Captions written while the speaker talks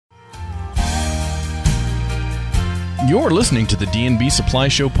You're listening to the D&B Supply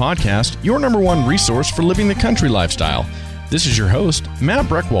Show podcast, your number one resource for living the country lifestyle. This is your host, Matt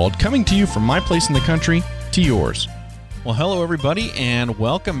Breckwald, coming to you from my place in the country to yours. Well, hello, everybody, and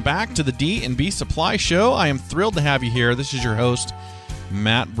welcome back to the D&B Supply Show. I am thrilled to have you here. This is your host,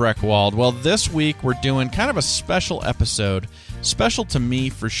 Matt Breckwald. Well, this week we're doing kind of a special episode, special to me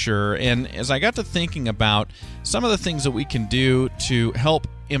for sure, and as I got to thinking about some of the things that we can do to help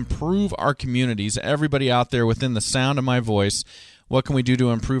improve our communities, everybody out there within the sound of my voice, what can we do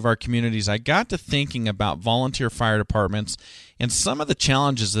to improve our communities? I got to thinking about volunteer fire departments and some of the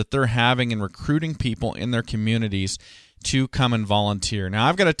challenges that they're having in recruiting people in their communities to come and volunteer. Now,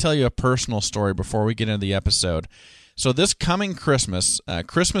 I've got to tell you a personal story before we get into the episode. So this coming Christmas,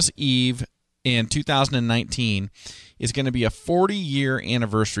 Christmas Eve in 2019, is going to be a 40-year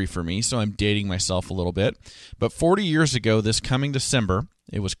anniversary for me, so I'm dating myself a little bit. But 40 years ago, this coming December,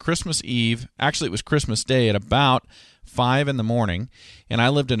 it was Christmas Eve. Actually, it was Christmas Day at about 5 in the morning, and I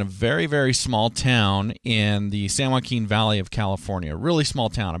lived in a very, very small town in the San Joaquin Valley of California. A really small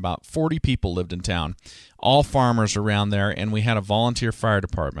town. About 40 people lived in town, all farmers around there, and we had a volunteer fire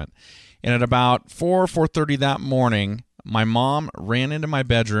department. And at about 4:30 that morning, my mom ran into my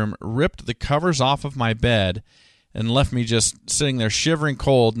bedroom, ripped the covers off of my bed, and left me just sitting there shivering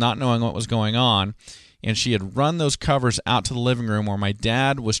cold, not knowing what was going on. And she had run those covers out to the living room where my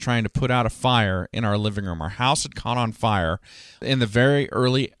dad was trying to put out a fire in our living room. Our house had caught on fire in the very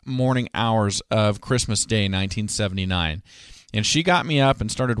early morning hours of Christmas Day, 1979. And she got me up and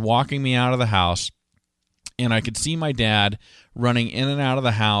started walking me out of the house. And I could see my dad running in and out of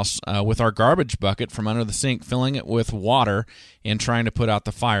the house with our garbage bucket from under the sink, filling it with water and trying to put out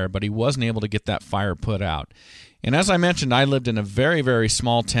the fire. But he wasn't able to get that fire put out. And as I mentioned, I lived in a very, very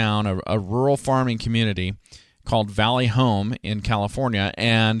small town, a rural farming community called Valley Home in California,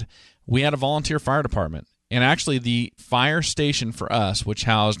 and we had a volunteer fire department. And actually, the fire station for us, which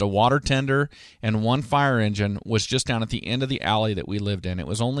housed a water tender and one fire engine, was just down at the end of the alley that we lived in. It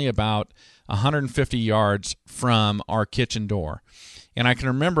was only about 150 yards from our kitchen door. And I can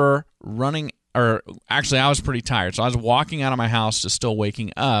remember I was pretty tired, so I was walking out of my house, just still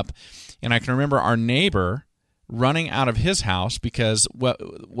waking up, and I can remember our neighbor running out of his house because what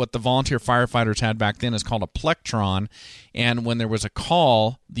the volunteer firefighters had back then is called a plectron, and when there was a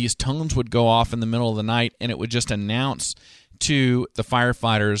call, these tones would go off in the middle of the night, and it would just announce to the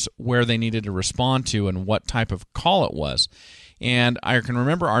firefighters where they needed to respond to and what type of call it was. And I can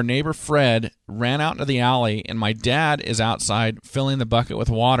remember our neighbor Fred ran out into the alley, and my dad is outside filling the bucket with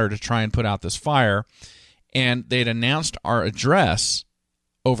water to try and put out this fire, and they'd announced our address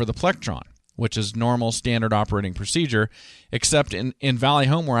over the plectron, which is normal standard operating procedure, except in Valley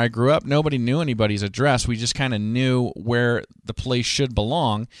Home where I grew up, nobody knew anybody's address. We just kind of knew where the place should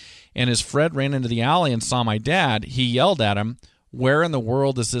belong. And as Fred ran into the alley and saw my dad, he yelled at him, "Where in the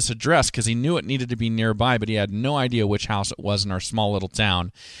world is this address?" Because he knew it needed to be nearby, but he had no idea which house it was in our small little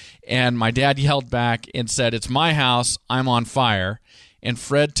town. And my dad yelled back and said, "It's my house, I'm on fire." And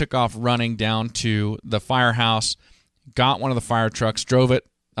Fred took off running down to the firehouse, got one of the fire trucks, drove it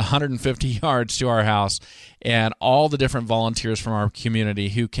 150 yards to our house, and all the different volunteers from our community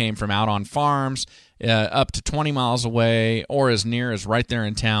who came from out on farms up to 20 miles away or as near as right there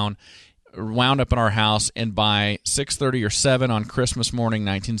in town wound up at our house. And by 6:30 or 7 on Christmas morning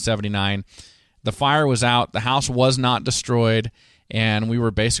 1979, the fire was out, the house was not destroyed, and we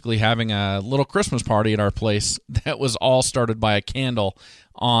were basically having a little Christmas party at our place that was all started by a candle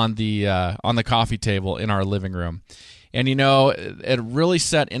on the coffee table in our living room. And, you know, it really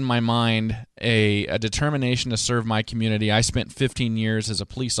set in my mind a determination to serve my community. I spent 15 years as a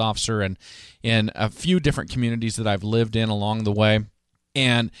police officer and in a few different communities that I've lived in along the way.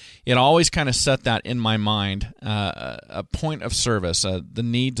 And it always kind of set that in my mind, a point of service, the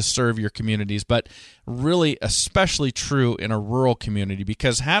need to serve your communities, but really especially true in a rural community,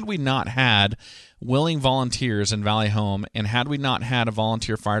 because had we not had willing volunteers in Valley Home, and had we not had a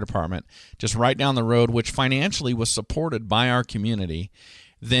volunteer fire department just right down the road, which financially was supported by our community,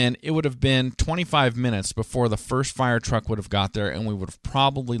 then it would have been 25 minutes before the first fire truck would have got there, and we would have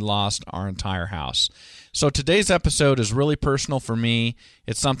probably lost our entire house. So today's episode is really personal for me.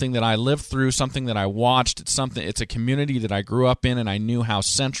 It's something that I lived through, something that I watched. It's a community that I grew up in, and I knew how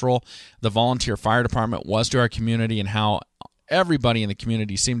central the volunteer fire department was to our community and how everybody in the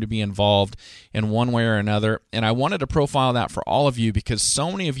community seemed to be involved in one way or another. And I wanted to profile that for all of you because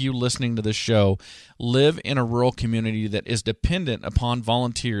so many of you listening to this show live in a rural community that is dependent upon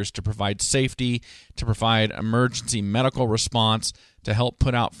volunteers to provide safety, to provide emergency medical response, to help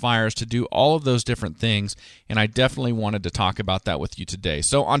put out fires, to do all of those different things. And I definitely wanted to talk about that with you today.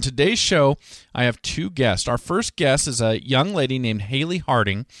 So on today's show, I have two guests. Our first guest is a young lady named Hailey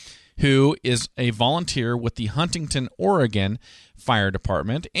Harting, who is a volunteer with the Huntington, Oregon Fire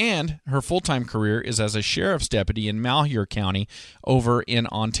Department, and her full-time career is as a sheriff's deputy in Malheur County over in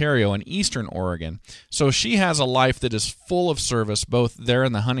Ontario in eastern Oregon. So she has a life that is full of service, both there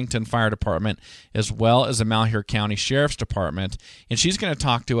in the Huntington Fire Department as well as the Malheur County Sheriff's Department, and she's going to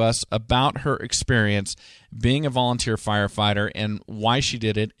talk to us about her experience being a volunteer firefighter and why she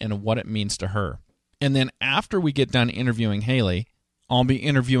did it and what it means to her. And then after we get done interviewing Hailey, I'll be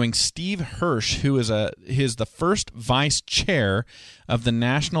interviewing Steve Hersh, who is the first vice chair of the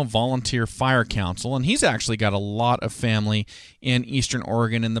National Volunteer Fire Council, and he's actually got a lot of family in Eastern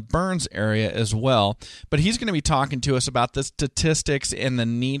Oregon in the Burns area as well. But he's going to be talking to us about the statistics and the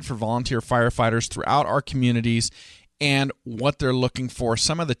need for volunteer firefighters throughout our communities and what they're looking for,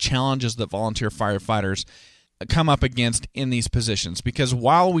 some of the challenges that volunteer firefighters come up against in these positions. Because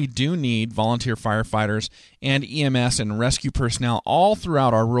while we do need volunteer firefighters and EMS and rescue personnel all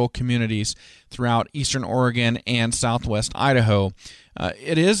throughout our rural communities throughout eastern Oregon and southwest Idaho,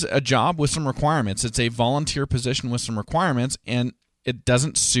 it is a job with some requirements. It's a volunteer position with some requirements, and it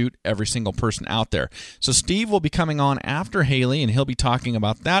doesn't suit every single person out there. So Steve will be coming on after Hailey, and he'll be talking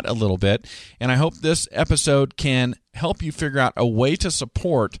about that a little bit. And I hope this episode can help you figure out a way to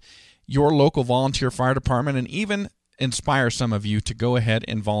support your local volunteer fire department and even inspire some of you to go ahead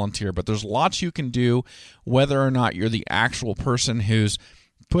and volunteer. But there's lots you can do whether or not you're the actual person who's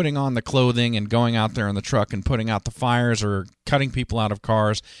putting on the clothing and going out there in the truck and putting out the fires or cutting people out of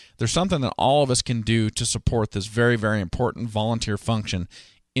cars. There's something that all of us can do to support this very, very important volunteer function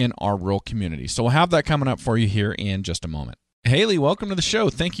in our rural community. So we'll have that coming up for you here in just a moment. Hailey, welcome to the show.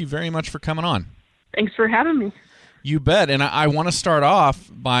 Thank you very much for coming on. Thanks for having me. You bet. And I want to start off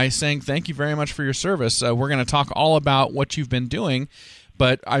by saying thank you very much for your service. We're going to talk all about what you've been doing,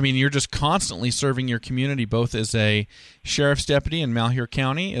 but I mean, you're just constantly serving your community, both as a sheriff's deputy in Malheur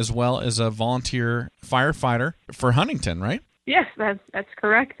County as well as a volunteer firefighter for Huntington, right? Yes, that's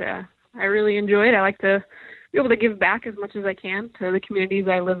correct. I really enjoy it. I like to be able to give back as much as I can to the communities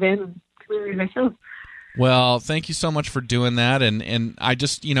I live in and communities I serve. Well, thank you so much for doing that. And I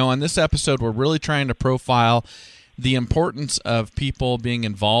just, on this episode, we're really trying to profile the importance of people being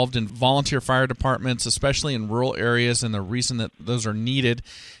involved in volunteer fire departments, especially in rural areas, and the reason that those are needed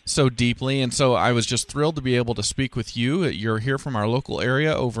so deeply. And so I was just thrilled to be able to speak with you. You're here from our local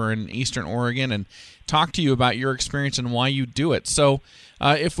area over in Eastern Oregon and talk to you about your experience and why you do it. So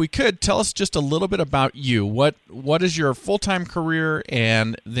if we could, tell us just a little bit about you. What is your full-time career,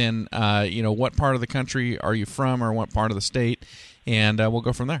 and then, what part of the country are you from, or what part of the state? And we'll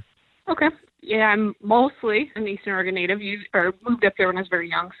go from there. Okay. Yeah, I'm mostly an Eastern Oregon native. Moved up here when I was very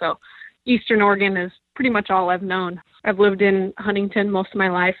young, so Eastern Oregon is pretty much all I've known. I've lived in Huntington most of my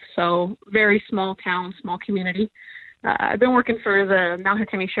life, so very small town, small community. I've been working for the Malheur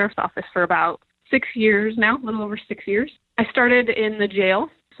County Sheriff's Office for about 6 years now, a little over 6 years. I started in the jail,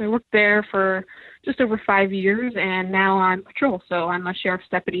 so I worked there for just over 5 years, and now I'm patrol, so I'm a sheriff's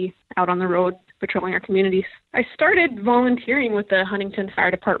deputy out on the road patrolling our communities. I started volunteering with the Huntington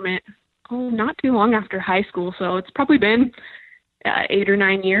Fire Department not too long after high school, so it's probably been 8 or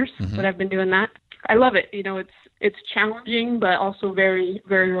 9 years that I've been doing that. I love it. It's challenging, but also very,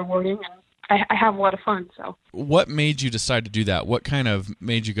 very rewarding, and I have a lot of fun. So, what made you decide to do that? What kind of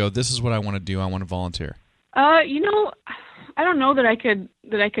made you go, this is what I want to do, I want to volunteer? I don't know that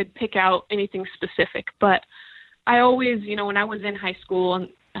I could pick out anything specific, but I always, when I was in high school and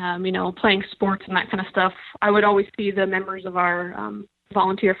playing sports and that kind of stuff, I would always see the members of our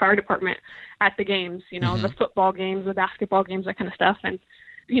volunteer fire department at the games, the football games, the basketball games, that kind of stuff. And,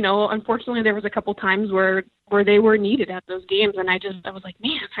 unfortunately there was a couple times where they were needed at those games. And I was like,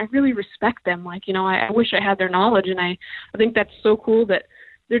 man, I really respect them. Like, I wish I had their knowledge. And I think that's so cool that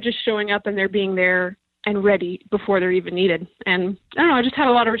they're just showing up and they're being there and ready before they're even needed. And I don't know, I just had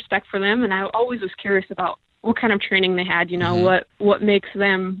a lot of respect for them. And I always was curious about what kind of training they had, what makes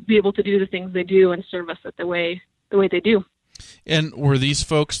them be able to do the things they do and serve us the way they do. And were these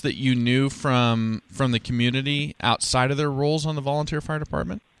folks that you knew from the community outside of their roles on the volunteer fire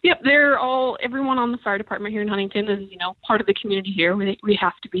department? Yep, everyone on the fire department here in Huntington is, part of the community here. We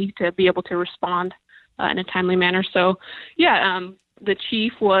have to be able to respond in a timely manner. So, yeah, the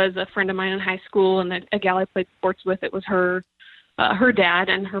chief was a friend of mine in high school, and a gal I played sports with, it was her her dad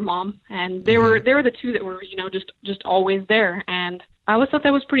and her mom, and they were the two that were, just always there. And I always thought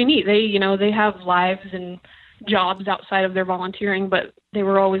that was pretty neat. They have lives and jobs outside of their volunteering, but they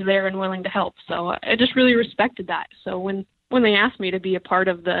were always there and willing to help. So I just really respected that. So when they asked me to be a part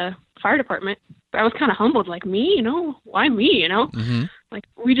of the fire department, I was kind of humbled, like, me, why me, Mm-hmm. Like,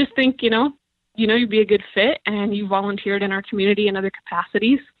 we just think, you'd be a good fit, and you volunteered in our community in other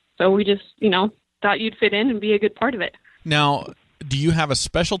capacities. So we just, thought you'd fit in and be a good part of it. Now, do you have a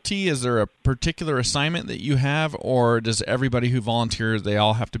specialty? Is there a particular assignment that you have, or does everybody who volunteers, they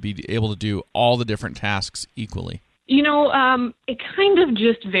all have to be able to do all the different tasks equally? It kind of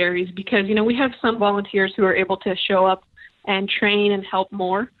just varies because, we have some volunteers who are able to show up and train and help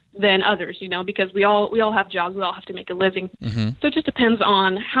more than others, because we all have jobs, we all have to make a living. Mm-hmm. So it just depends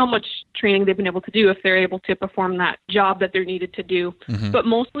on how much training they've been able to do, if they're able to perform that job that they're needed to do. Mm-hmm. But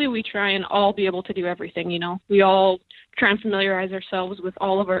mostly we try and all be able to do everything, We all try and familiarize ourselves with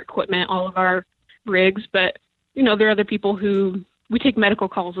all of our equipment, all of our rigs, but, there are other people who, we take medical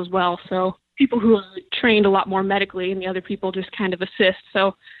calls as well, so people who are trained a lot more medically, and the other people just kind of assist.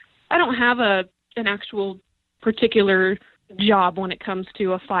 So I don't have an actual particular job when it comes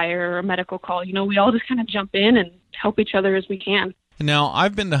to a fire or a medical call. We all just kind of jump in and help each other as we can. Now,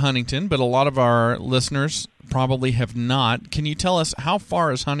 I've been to Huntington, but a lot of our listeners probably have not. Can you tell us how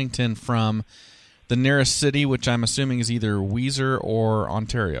far is Huntington from the nearest city, which I'm assuming is either Weiser or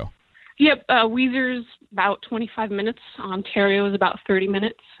Ontario? Yep, Weiser's about 25 minutes. Ontario is about 30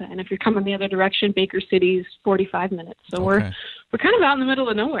 minutes. And if you're coming the other direction, Baker City's 45 minutes. So okay. we're kind of out in the middle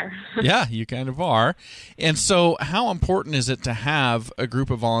of nowhere. Yeah, you kind of are. And so how important is it to have a group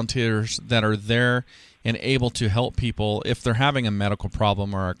of volunteers that are there and able to help people if they're having a medical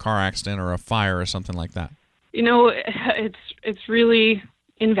problem or a car accident or a fire or something like that? It's really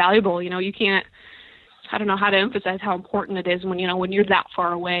invaluable. You can't, I don't know how to emphasize how important it is when you're that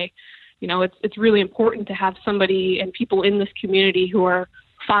far away. It's really important to have somebody and people in this community who are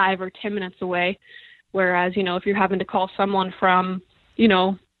 5 or 10 minutes away. Whereas, if you're having to call someone from,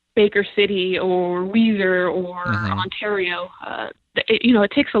 Baker City or Weiser or mm-hmm. Ontario,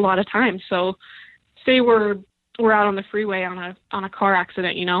 it takes a lot of time. So say we're out on the freeway on a car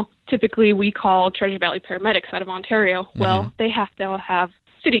accident, typically we call Treasure Valley paramedics out of Ontario. Mm-hmm. Well, they have to have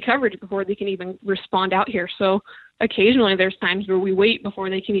city coverage before they can even respond out here. So occasionally there's times where we wait before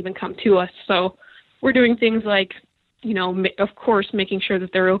they can even come to us. So we're doing things like, of course, making sure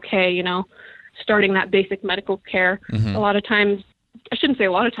that they're okay, starting that basic medical care. Mm-hmm. A lot of times, I shouldn't say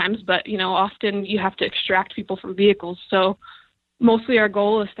a lot of times, but, often you have to extract people from vehicles. So mostly our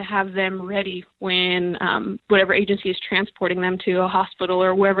goal is to have them ready when whatever agency is transporting them to a hospital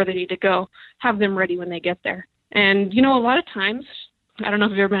or wherever they need to go, have them ready when they get there. And, a lot of times, I don't know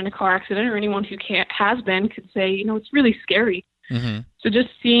if you've ever been in a car accident, or anyone who has been could say, it's really scary. Mm-hmm. So just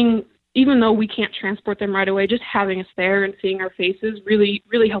seeing, even though we can't transport them right away, just having us there and seeing our faces really,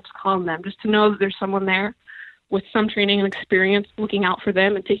 really helps calm them. Just to know that there's someone there with some training and experience looking out for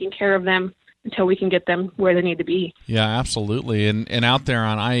them and taking care of them until we can get them where they need to be. Yeah, absolutely. And out there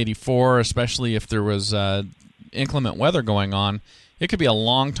on I-84, especially if there was inclement weather going on, it could be a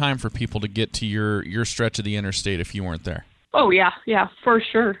long time for people to get to your stretch of the interstate if you weren't there. Oh, yeah, for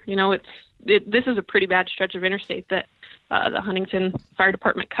sure. This is a pretty bad stretch of interstate that the Huntington Fire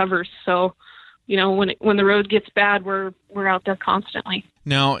Department covers. So, when the road gets bad, we're out there constantly.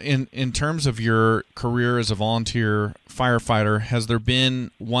 Now, in terms of your career as a volunteer firefighter, has there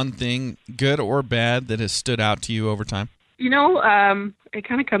been one thing, good or bad, that has stood out to you over time? It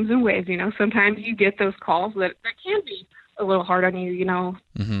kind of comes in waves. Sometimes you get those calls that can be a little hard on you.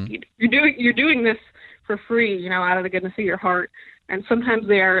 Mm-hmm. You're doing this for free, out of the goodness of your heart. And sometimes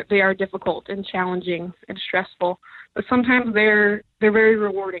they are difficult and challenging and stressful, but sometimes they're very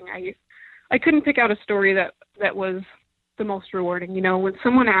rewarding. I couldn't pick out a story that was the most rewarding. When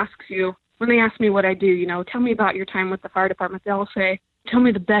someone asks you, when they ask me what I do, tell me about your time with the fire department, they'll say, tell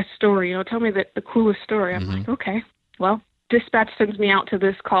me the best story, tell me the coolest story. I'm mm-hmm. like, okay, well, dispatch sends me out to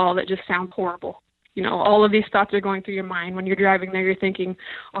this call that just sounds horrible. All of these thoughts are going through your mind. When you're driving there, you're thinking,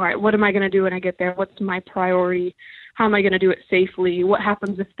 all right, what am I going to do when I get there? What's my priority? How am I going to do it safely? What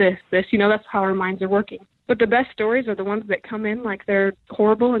happens if this? That's how our minds are working. But the best stories are the ones that come in like they're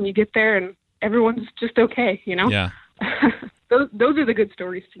horrible and you get there and everyone's just okay, Yeah. Those are the good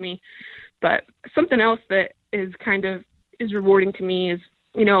stories to me. But something else that is rewarding to me is,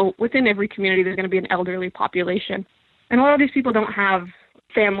 within every community there's going to be an elderly population. And a lot of these people don't have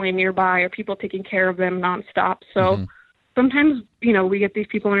family nearby or people taking care of them nonstop. So mm-hmm. sometimes, we get these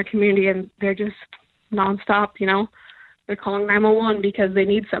people in our community and they're just nonstop, they're calling 911 because they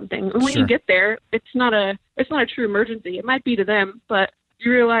need something. And when you get there, it's not a true emergency. It might be to them, but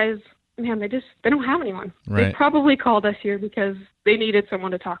you realize, man, they don't have anyone. Right. They probably called us here because they needed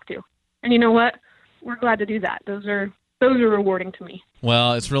someone to talk to. And you know what? We're glad to do that. Those are rewarding to me.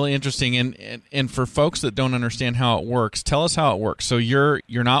 Well, it's really interesting, and for folks that don't understand how it works, tell us how it works. So you're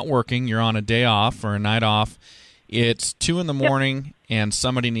not working, you're on a day off or a night off. It's 2 a.m. and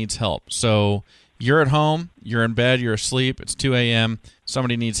somebody needs help. So you're at home, you're in bed, you're asleep. It's 2 a.m.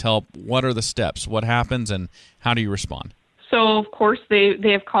 Somebody needs help. What are the steps? What happens, and how do you respond? So of course they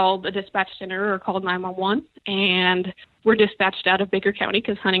have called a dispatch center or called 911, and we're dispatched out of Baker County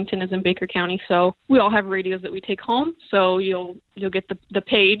because Huntington is in Baker County. So we all have radios that we take home. So you'll get the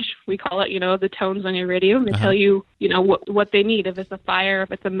page, we call it, the tones on your radio, and they tell you, what they need, if it's a fire,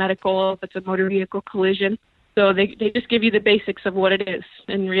 if it's a medical, if it's a motor vehicle collision. So they just give you the basics of what it is.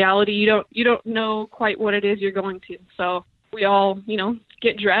 In reality, you don't know quite what it is you're going to. So we all,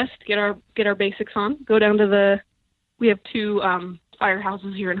 get dressed, get our basics on, go down to we have 2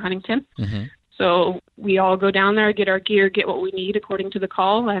 firehouses here in Huntington. Mm-hmm. So we all go down there, get our gear, get what we need according to the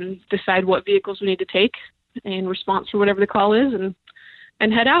call, and decide what vehicles we need to take in response to whatever the call is,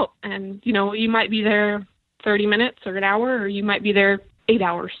 and head out. And, you might be there 30 minutes or an hour, or you might be there 8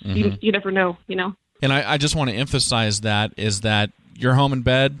 hours. Mm-hmm. You never know, And I just want to emphasize that you're home in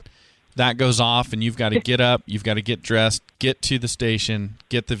bed, that goes off, and you've got to get up, you've got to get dressed, get to the station,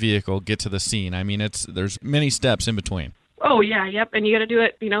 get the vehicle, get to the scene. I mean, there's many steps in between. Oh, yeah, yep. And you got to do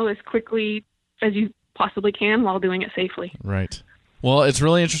it, as quickly as you possibly can while doing it safely. Right. Well, it's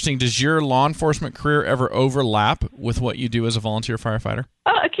really interesting. Does your law enforcement career ever overlap with what you do as a volunteer firefighter?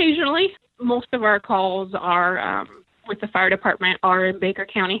 Occasionally. Most of our calls are with the fire department are in Baker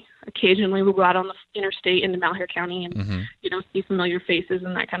County. Occasionally we'll go out on the interstate into Malheur County and, see familiar faces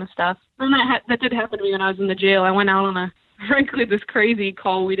and that kind of stuff. And that did happen to me when I was in the jail. I went out on frankly, this crazy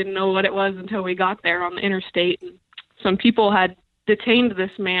call. We didn't know what it was until we got there on the interstate. And some people had detained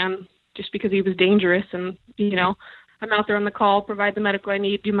this man just because he was dangerous. And, I'm out there on the call, provide the medical I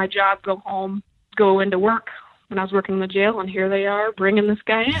need, do my job, go home, go into work when I was working in the jail, and here they are bringing this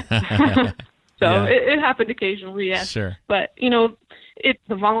guy in. So it happened occasionally, yes. Sure. But,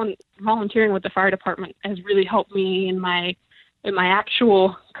 the volunteering with the fire department has really helped me in my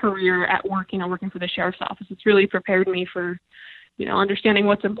actual career at work, working for the sheriff's office. It's really prepared me for, understanding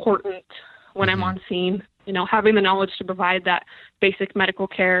what's important when I'm on scene, having the knowledge to provide that basic medical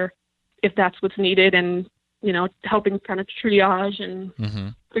care if that's what's needed, and, helping kind of triage and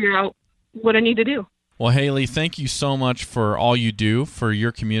figure out what I need to do. Well, Hailey, thank you so much for all you do for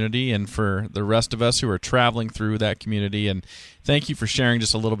your community and for the rest of us who are traveling through that community. And thank you for sharing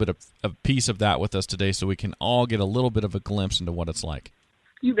just a little bit of a piece of that with us today so we can all get a little bit of a glimpse into what it's like.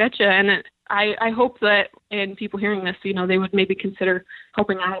 You betcha. And I hope that in people hearing this, they would maybe consider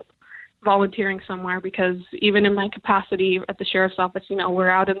helping out, volunteering somewhere, because even in my capacity at the sheriff's office, we're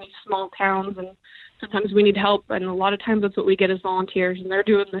out in these small towns and sometimes we need help, and a lot of times that's what we get as volunteers, and they're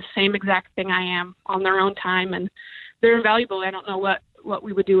doing the same exact thing I am on their own time, and they're invaluable. I don't know what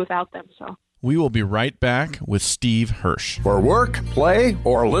we would do without them. So we will be right back with Steve Hersh. For work, play,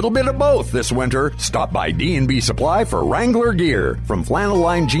 or a little bit of both this winter, stop by D&B Supply for Wrangler gear. From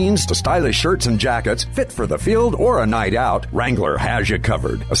flannel-lined jeans to stylish shirts and jackets, fit for the field or a night out, Wrangler has you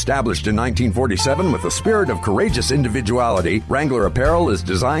covered. Established in 1947 with a spirit of courageous individuality, Wrangler apparel is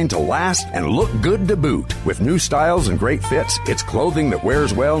designed to last and look good to boot. With new styles and great fits, it's clothing that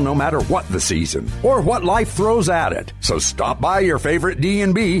wears well no matter what the season or what life throws at it. So stop by your favorite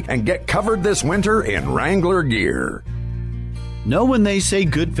D&B and get covered this winter in Wrangler gear. Know when they say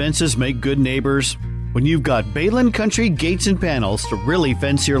good fences make good neighbors? When you've got Balin Country gates and panels to really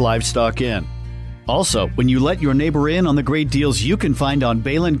fence your livestock in. Also, when you let your neighbor in on the great deals you can find on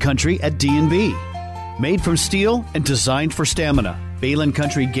Balin Country at D&B. Made from steel and designed for stamina, Balin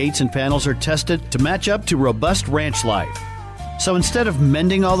Country gates and panels are tested to match up to robust ranch life. So instead of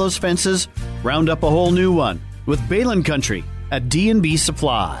mending all those fences, round up a whole new one with Balin Country at D&B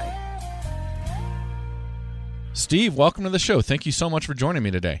Supply. Steve, welcome to the show. Thank you so much for joining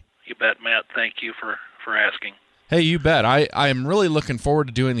me today. You bet, Matt. Thank you for asking. Hey, you bet. I am really looking forward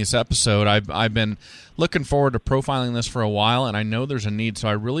to doing this episode. I've been looking forward to profiling this for a while, and I know there's a need, so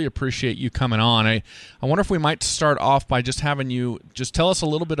I really appreciate you coming on. I wonder if we might start off by just having you just tell us a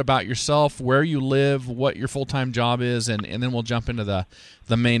little bit about yourself, where you live, what your full-time job is, and then we'll jump into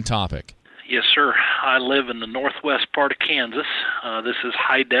the main topic. Yes, sir. I live in the northwest part of Kansas. This is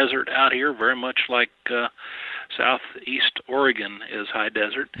high desert out here, very much like southeast Oregon is high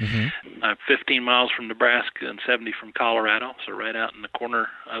desert. Mm-hmm. I'm 15 miles from Nebraska and 70 from Colorado, so right out in the corner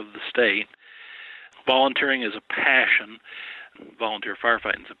of the state. volunteering is a passion. Volunteer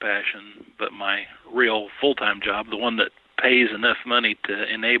firefighting is a passion, but my real full-time job, the one that pays enough money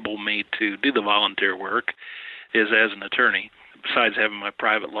to enable me to do the volunteer work, is as an attorney. Besides having my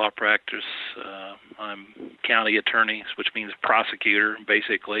private law practice, I'm county attorney, which means prosecutor,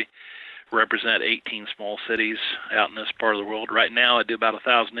 basically. Represent 18 small cities out in this part of the world. Right now, I do about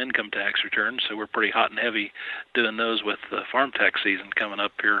 1,000 income tax returns, so we're pretty hot and heavy doing those with the farm tax season coming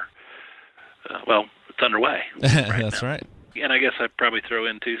up here. Well, it's underway. That's right. And I guess I'd probably throw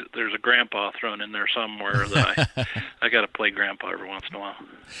in, too, there's a grandpa thrown in there somewhere that I got to play grandpa every once in a while.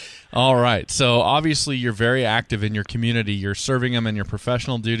 All right. So obviously you're very active in your community. You're serving them in your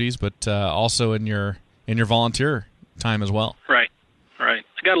professional duties, but also in your volunteer time as well. Right.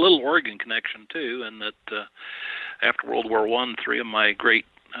 I got a little Oregon connection, too, and that after World War I, two of my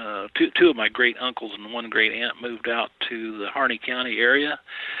great uncles and one great aunt moved out to the Harney County area,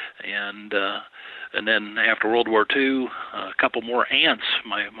 and then after World War II, a couple more aunts,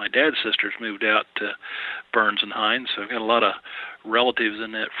 my dad's sisters, moved out to Burns and Hines. So I've got a lot of relatives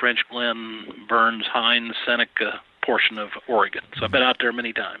in that French Glen, Burns, Hines, Seneca portion of Oregon. So I've been out there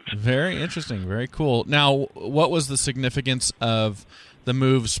many times. Very interesting. Very cool. Now, what was the significance of the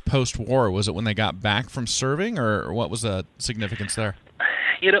moves post-war? Was it when they got back from serving, or what was the significance there?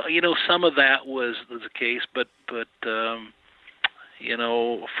 You know, some of that was the case, but you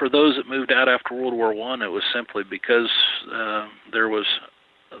know, for those that moved out after World War I, it was simply because there was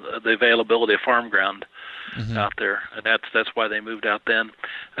the availability of farm ground out there, and that's why they moved out then.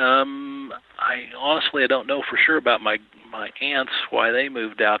 I honestly don't know for sure about my aunts why they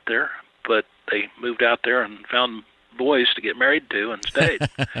moved out there, but they moved out there and found boys to get married to and stayed.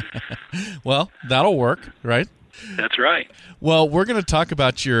 Well, that'll work, right? That's right. Well, we're going to talk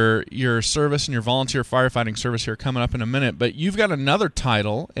about your service and your volunteer firefighting service here coming up in a minute, but you've got another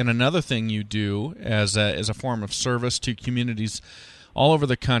title and another thing you do as a form of service to communities all over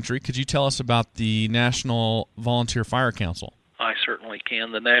the country. Could you tell us about the National Volunteer Fire Council? I certainly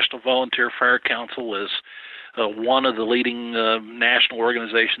can. The National Volunteer Fire Council is one of the leading national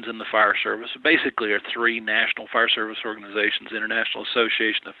organizations in the fire service. Basically, there are three national fire service organizations: the International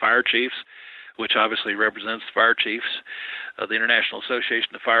Association of Fire Chiefs, which obviously represents the fire chiefs, the International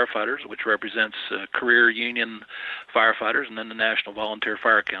Association of Firefighters, which represents career union firefighters, and then the National Volunteer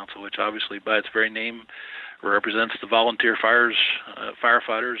Fire Council, which obviously by its very name represents the volunteer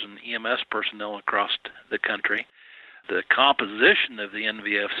firefighters and EMS personnel across the country. The composition of the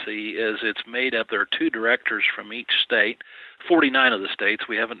NVFC is it's made up, there are two directors from each state, 49 of the states.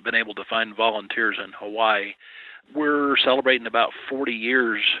 We haven't been able to find volunteers in Hawaii. We're celebrating about 40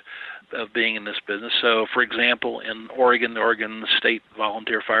 years of being in this business. So, for example, in Oregon, the Oregon State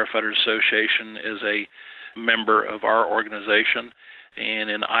Volunteer Firefighters Association is a member of our organization. And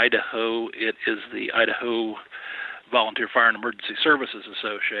in Idaho, it is the Idaho Volunteer Fire and Emergency Services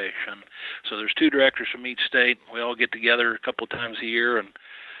Association. So there's two directors from each state. We all get together a couple of times a year and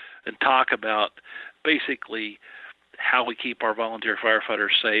talk about basically how we keep our volunteer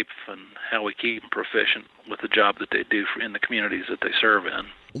firefighters safe and how we keep them proficient with the job that they do in the communities that they serve in.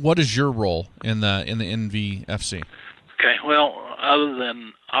 What is your role in the NVFC? Okay, well, other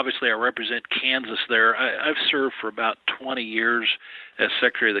than obviously I represent Kansas there, I've served for about 20 years as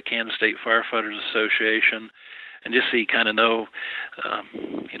Secretary of the Kansas State Firefighters Association. And just so you kind of know,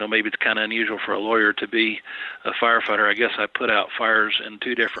 maybe it's kind of unusual for a lawyer to be a firefighter. I guess I put out fires in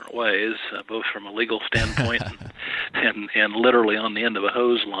two different ways, both from a legal standpoint and literally on the end of a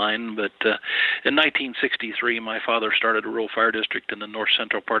hose line. But in 1963, my father started a rural fire district in the north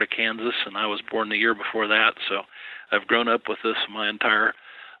central part of Kansas, and I was born the year before that. So I've grown up with this my entire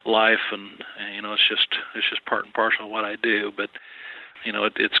life, and it's just part and parcel of what I do. But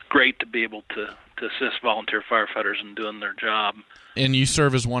it's great to be able to assist volunteer firefighters in doing their job. And you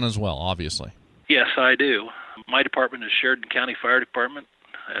serve as one as well, obviously. Yes, I do. My department is Sheridan County Fire Department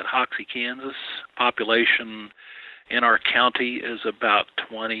at Hoxie, Kansas. Population in our county is about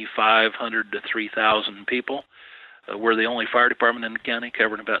 2,500 to 3,000 people. We're the only fire department in the county,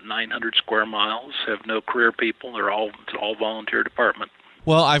 covering about 900 square miles, have no career people. It's all volunteer department.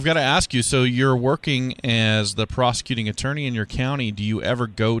 Well, I've got to ask you, so you're working as the prosecuting attorney in your county. Do you ever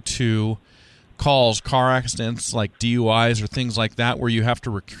go to calls, car accidents like DUIs or things like that, where you have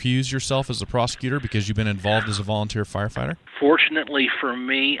to recuse yourself as a prosecutor because you've been involved as a volunteer firefighter? Fortunately for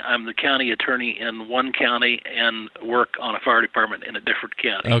me, I'm the county attorney in one county and work on a fire department in a different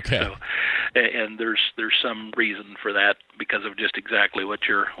county. Okay. So, and there's some reason for that because of just exactly what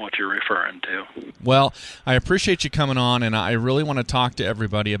you're referring to. Well, I appreciate you coming on, and I really want to talk to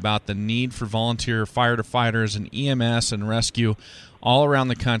everybody about the need for volunteer firefighters and EMS and rescue all around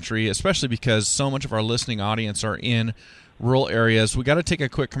the country, especially because so much of our listening audience are in rural areas. We got to take a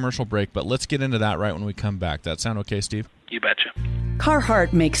quick commercial break, but let's get into that right when we come back. That sound okay, Steve? You betcha.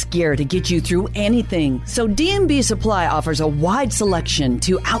 Carhartt makes gear to get you through anything, so D&B Supply offers a wide selection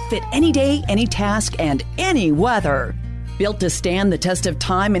to outfit any day, any task, and any weather. Built to stand the test of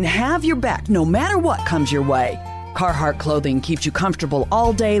time and have your back no matter what comes your way. Carhartt clothing keeps you comfortable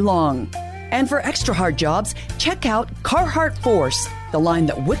all day long. And for extra hard jobs, check out Carhartt Force, the line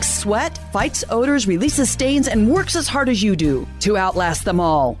that wicks sweat, fights odors, releases stains, and works as hard as you do to outlast them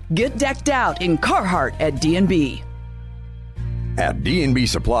all. Get decked out in Carhartt at D&B. At D&B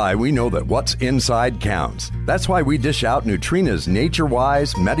Supply, we know that what's inside counts. That's why we dish out Neutrina's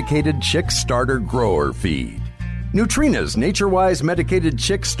Nature-Wise Medicated Chick Starter Grower Feed. Neutrina's Nature-Wise Medicated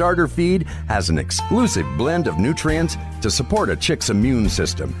Chick Starter Feed has an exclusive blend of nutrients to support a chick's immune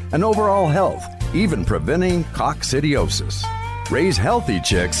system and overall health, even preventing coccidiosis. Raise healthy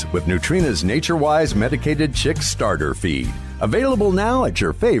chicks with Neutrina's Nature-Wise Medicated Chick Starter Feed. Available now at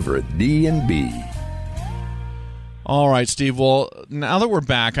your favorite D&B. All right, Steve. Well, now that we're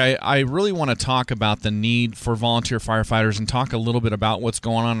back, I really want to talk about the need for volunteer firefighters and talk a little bit about what's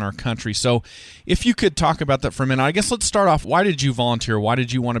going on in our country. So if you could talk about that for a minute, I guess let's start off. Why did you volunteer? Why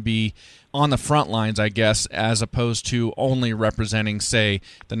did you want to be on the front lines, I guess, as opposed to only representing, say,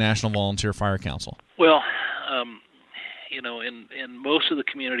 the National Volunteer Fire Council? Well, in most of the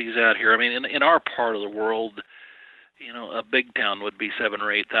communities out here, I mean, in our part of the world, a big town would be 7,000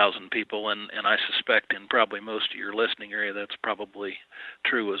 or 8,000 people, and I suspect in probably most of your listening area that's probably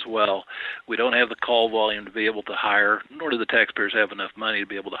true as well. We don't have the call volume to be able to hire, nor do the taxpayers have enough money to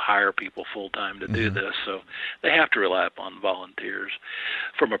be able to hire people full-time to do this, so they have to rely upon volunteers.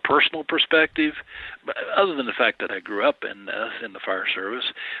 From a personal perspective, other than the fact that I grew up in the fire service,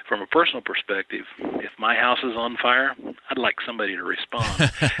 from a personal perspective, if my house is on fire, I'd like somebody to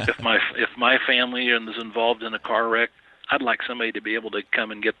respond. If my family is involved in a car wreck, I'd like somebody to be able to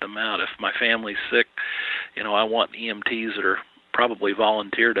come and get them out. If my family's sick, I want EMTs that are probably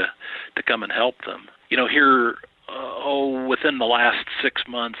volunteer to come and help them. Here, within the last 6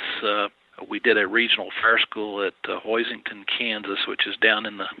 months, we did a regional fire school at Huntington, Kansas, which is down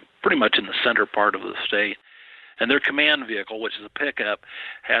pretty much in the center part of the state. And their command vehicle, which is a pickup,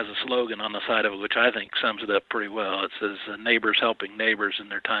 has a slogan on the side of it, which I think sums it up pretty well. It says, "Neighbors helping neighbors in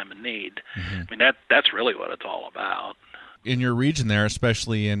their time of need." I mean, that's really what it's all about. In your region there,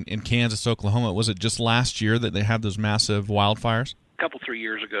 especially in Kansas, Oklahoma, was it just last year that they had those massive wildfires? A couple, 3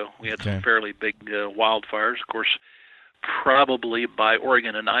 years ago, we had some fairly big wildfires. Of course, probably by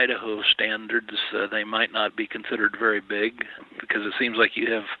Oregon and Idaho standards, they might not be considered very big, because it seems like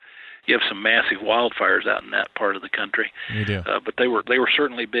you have some massive wildfires out in that part of the country. You do. But they were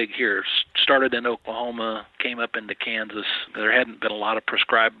certainly big here. Started in Oklahoma, came up into Kansas. There hadn't been a lot of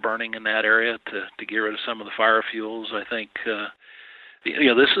prescribed burning in that area to get rid of some of the fire fuels. I think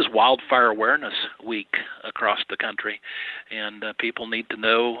this is Wildfire Awareness Week across the country, and people need to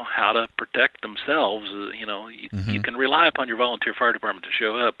know how to protect themselves. You can rely upon your volunteer fire department to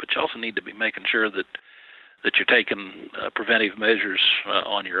show up, but you also need to be making sure that you're taking preventive measures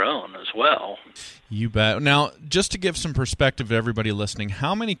on your own as well. You bet. Now, just to give some perspective to everybody listening,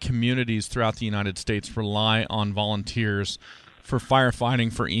 how many communities throughout the United States rely on volunteers for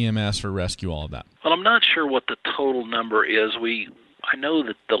firefighting, for EMS, for rescue, all of that? Well, I'm not sure what the total number is. I know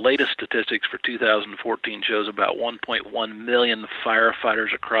that the latest statistics for 2014 shows about 1.1 million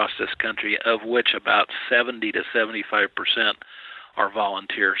firefighters across this country, of which about 70 to 75% are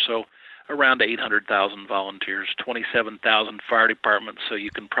volunteers. So around 800,000 volunteers, 27,000 fire departments, so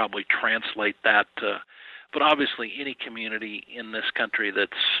you can probably translate that. But obviously any community in this country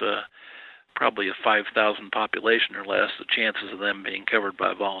that's probably a 5,000 population or less, the chances of them being covered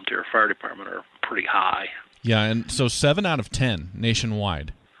by a volunteer fire department are pretty high. Yeah, and so 7 out of 10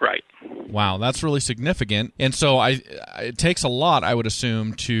 nationwide. Right. Wow, that's really significant. And so it takes a lot, I would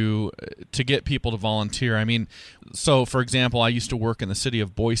assume, to get people to volunteer. I mean, so for example, I used to work in the city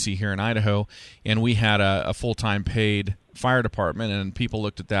of Boise here in Idaho, and we had a full-time paid fire department, and people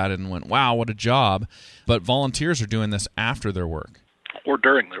looked at that and went, wow, what a job. But volunteers are doing this after their work. Or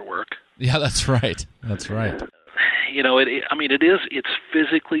during their work. Yeah, that's right. That's right. It's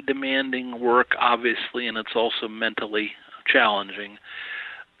physically demanding work, obviously, and it's also mentally challenging.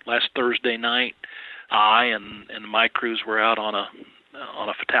 Last Thursday night, I and my crews were out on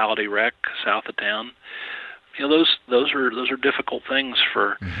a fatality wreck south of town. Those are difficult things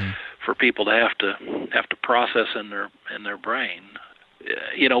for people to have to process in their brain.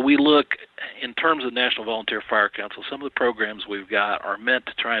 We look in terms of National Volunteer Fire Council, some of the programs we've got are meant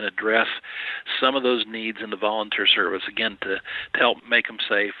to try and address some of those needs in the volunteer service, again, to help make them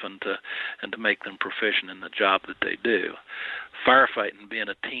safe and to make them proficient in the job that they do. Firefighting, being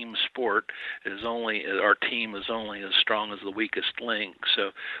a team sport, our team is only as strong as the weakest link.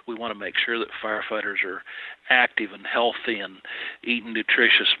 So we want to make sure that firefighters are active and healthy and eating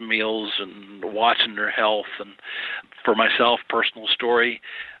nutritious meals and watching their health. And for myself, personal story,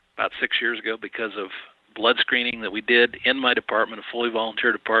 about 6 years ago, because of blood screening that we did in my department, a fully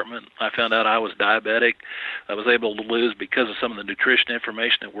volunteer department, I found out I was diabetic. I was able to lose, because of some of the nutrition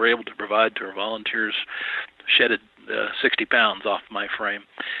information that we're able to provide to our volunteers, shedded 60 pounds off my frame,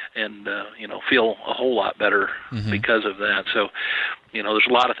 and feel a whole lot better because of that. So, there's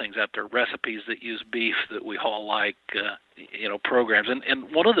a lot of things out there, recipes that use beef that we all like, programs.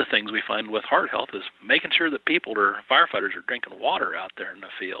 And one of the things we find with heart health is making sure that firefighters are drinking water out there in the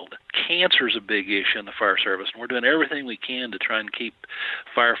field. Cancer is a big issue in the fire service, and we're doing everything we can to try and keep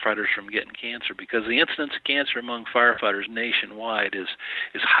firefighters from getting cancer, because the incidence of cancer among firefighters nationwide is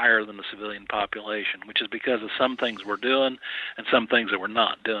higher than the civilian population, which is because of some things we're doing and some things that we're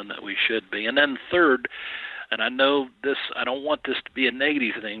not doing that we should be. And then third, and I know this, I don't want this to be a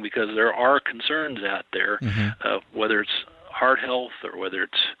negative thing, because there are concerns out there, whether it's heart health or whether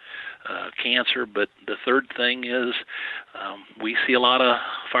it's cancer. But the third thing is we see a lot of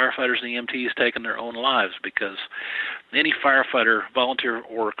firefighters and EMTs taking their own lives, because any firefighter, volunteer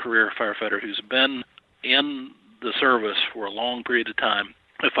or career firefighter who's been in the service for a long period of time,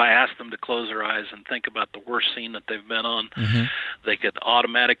 if I ask them to close their eyes and think about the worst scene that they've been on, they could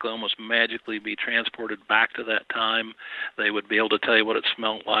automatically, almost magically, be transported back to that time. They would be able to tell you what it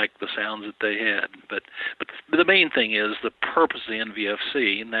smelled like, the sounds that they had. But the main thing is, the purpose of the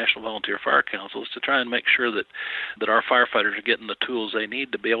NVFC, National Volunteer Fire Council, is to try and make sure that our firefighters are getting the tools they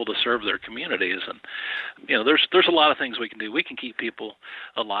need to be able to serve their communities. And there's a lot of things we can do. We can keep people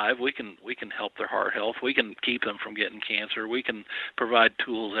alive. We can help their heart health. We can keep them from getting cancer. We can provide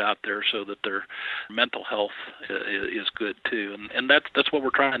tools out there so that their mental health is good too, and that's what we're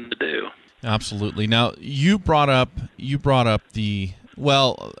trying to do. Absolutely. Now, you brought up the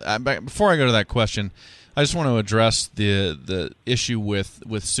before I go to that question, I just want to address the issue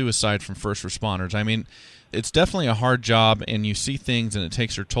with suicide from first responders. I mean, it's definitely a hard job, and you see things, and it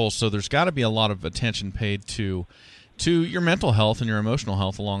takes your toll. So there's got to be a lot of attention paid to your mental health and your emotional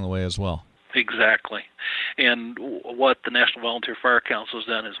health along the way as well. Exactly. And what the National Volunteer Fire Council has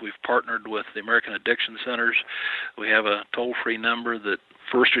done is we've partnered with the American Addiction Centers. We have a toll-free number that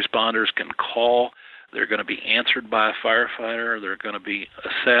first responders can call. They're going to be answered by a firefighter. They're going to be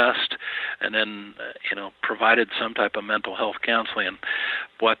assessed, and then provided some type of mental health counseling. And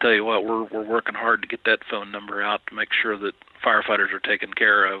I tell you what, we're working hard to get that phone number out to make sure that firefighters are taken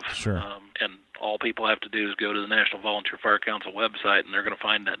care of. Sure. And all people have to do is go to the National Volunteer Fire Council website, and they're going to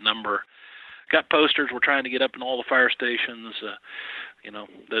find that number. Got posters we're trying to get up in all the fire stations.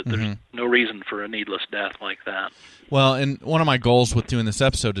 There's no reason for a needless death like that. Well, and one of my goals with doing this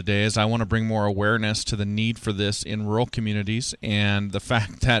episode today is I want to bring more awareness to the need for this in rural communities, and the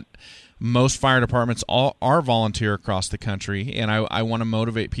fact that most fire departments are volunteer across the country, and I want to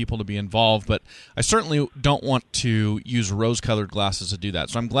motivate people to be involved, but I certainly don't want to use rose-colored glasses to do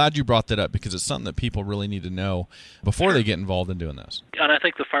that. So I'm glad you brought that up, because it's something that people really need to know before they get involved in doing this. And I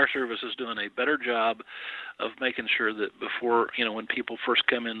think the fire service is doing a better job of making sure that before, when people first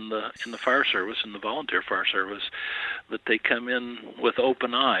come in the fire service, in the volunteer fire service, that they come in with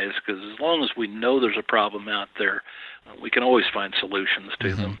open eyes, because as long as we know there's a problem out there, we can always find solutions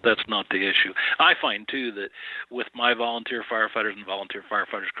to them. That's not the issue. I find, too, that with my volunteer firefighters and volunteer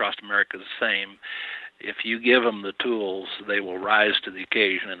firefighters across America, the same. If you give them the tools, they will rise to the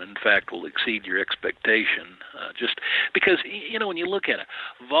occasion and, in fact, will exceed your expectation. Just because, when you look at it,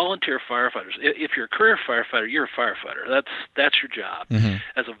 volunteer firefighters, if you're a career firefighter, you're a firefighter. That's your job.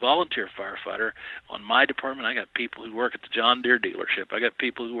 As a volunteer firefighter, on my department, I got people who work at the John Deere dealership. I got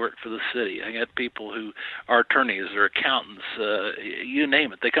people who work for the city. I got people who are attorneys or accountants, you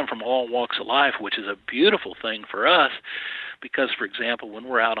name it. They come from all walks of life, which is a beautiful thing for us because, for example, when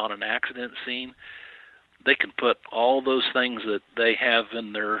we're out on an accident scene, they can put all those things that they have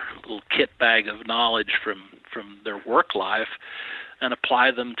in their little kit bag of knowledge from their work life and apply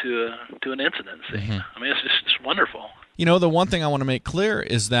them to an incident scene. I mean, it's just wonderful. The one thing I want to make clear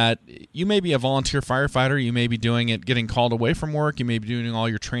is that you may be a volunteer firefighter, you may be doing it getting called away from work, you may be doing all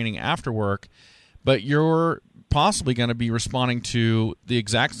your training after work, but you're possibly going to be responding to the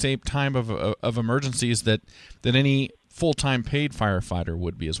exact same type of emergencies that any full-time paid firefighter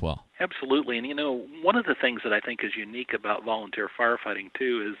would be as well. Absolutely. And, one of the things that I think is unique about volunteer firefighting,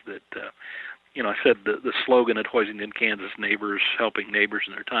 too, is that, I said the slogan at Huntington, Kansas, neighbors helping neighbors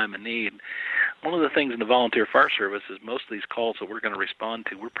in their time of need. One of the things in the volunteer fire service is most of these calls that we're going to respond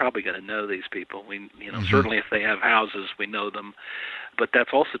to, we're probably going to know these people. We, certainly if they have houses, we know them. But that's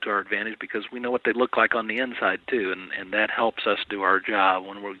also to our advantage because we know what they look like on the inside, too, and that helps us do our job.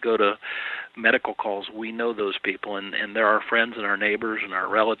 When we go to medical calls, we know those people, and they're our friends and our neighbors and our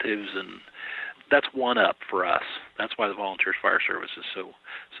relatives, and that's one up for us. That's why the volunteer fire service is so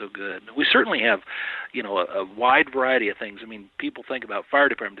good. We certainly have, a wide variety of things. I mean, people think about fire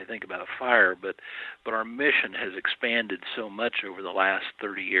department, they think about a fire, but our mission has expanded so much over the last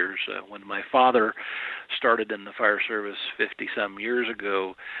 30 years. When my father started in the fire service 50-some years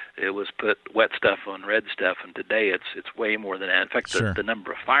ago, it was put wet stuff on red stuff, and today it's way more than that. In fact, Sure. the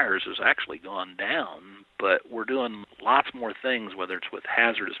number of fires has actually gone down, but we're doing lots more things, whether it's with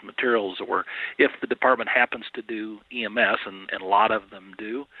hazardous materials or if the department happens to do EMS, and a lot of them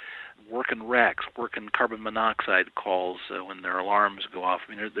do, working RECs, working carbon monoxide calls when their alarms go off.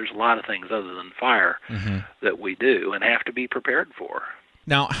 I mean, there's a lot of things other than fire that we do and have to be prepared for.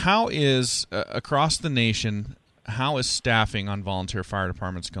 Now, how is, across the nation, how is staffing on volunteer fire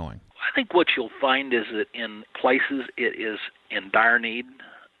departments going? I think what you'll find is that in places it is in dire need,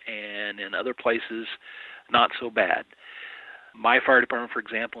 and in other places not so bad. My fire department, for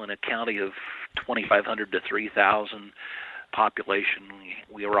example, in a county of 2,500 to 3,000 population,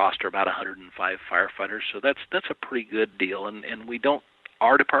 we roster about 105 firefighters, so that's a pretty good deal. And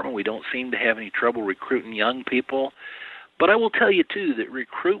our department, we don't seem to have any trouble recruiting young people. But I will tell you too that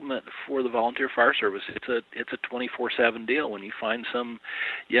recruitment for the volunteer fire service, it's a 24/7 deal. When you find some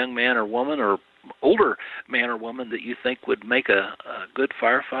young man or woman or older man or woman that you think would make a good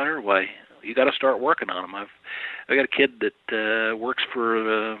firefighter, why, you got to start working on them. I've got a kid that works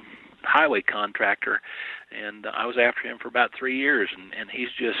for a highway contractor, and I was after him for about 3 years, and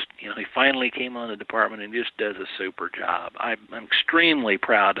he's just, he finally came on the department and just does a super job. I'm extremely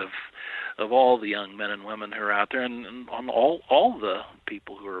proud of all the young men and women who are out there, and on all the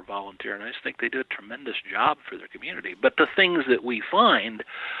people who are volunteering. I just think they do a tremendous job for their community. But the things that we find,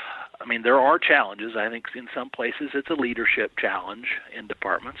 I mean, there are challenges. I think in some places it's a leadership challenge in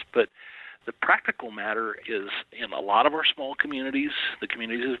departments, but the practical matter is in a lot of our small communities, the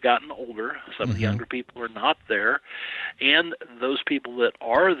communities have gotten older. Some of the younger people are not there, and those people that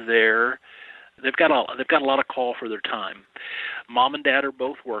are there, they've got a lot of call for their time. Mom and dad are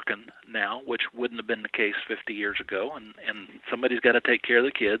both working now, which wouldn't have been the case 50 years ago, and somebody's got to take care of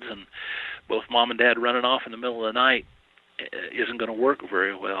the kids, and both mom and dad running off in the middle of the night isn't going to work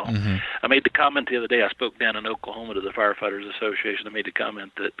very well. I made the comment the other day, I spoke down in Oklahoma to the Firefighters Association. I made the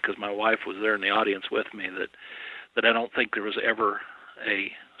comment that, because my wife was there in the audience with me, that I don't think there was ever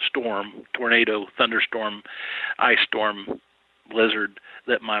a storm, tornado, thunderstorm, ice storm, blizzard,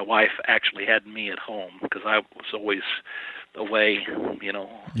 that my wife actually had me at home, because I was always away,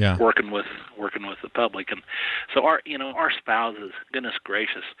 working with the public. And so our spouses, goodness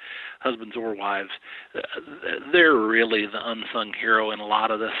gracious, husbands or wives, they're really the unsung hero in a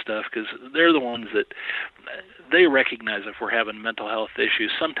lot of this stuff, because they're the ones that they recognize if we're having mental health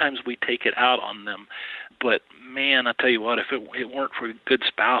issues. Sometimes we take it out on them, but man, I tell you what, if it weren't for a good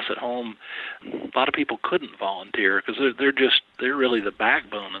spouse at home, a lot of people couldn't volunteer, because they're really the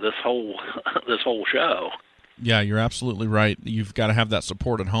backbone of this whole show. Yeah, you're absolutely right. You've got to have that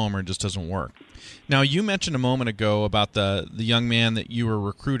support at home or it just doesn't work. Now, you mentioned a moment ago about the young man that you were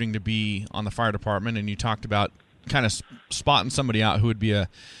recruiting to be on the fire department, and you talked about kind of spotting somebody out who would be a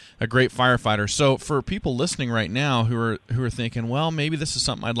great firefighter. So for people listening right now who are thinking, well, maybe this is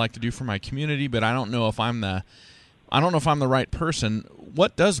something I'd like to do for my community, but I don't know if I'm the right person.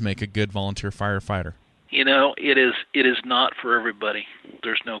 What does make a good volunteer firefighter? It is not for everybody.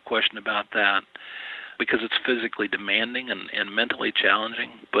 There's no question about that, because it's physically demanding and mentally challenging.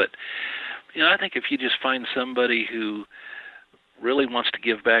 But, I think if you just find somebody who really wants to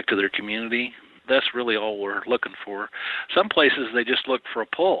give back to their community, that's really all we're looking for. Some places they just look for a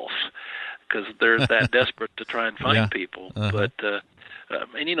pulse, because they're that desperate to try and find people. But,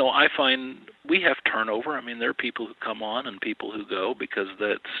 I find we have turnover. I mean, there are people who come on and people who go because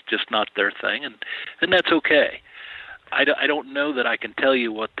that's just not their thing, and that's okay. I don't know that I can tell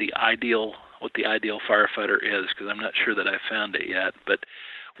you what the ideal firefighter is, because I'm not sure that I've found it yet. But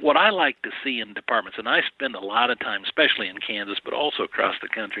what I like to see in departments, and I spend a lot of time, especially in Kansas, but also across the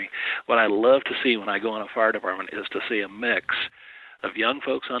country, what I love to see when I go in a fire department is to see a mix of young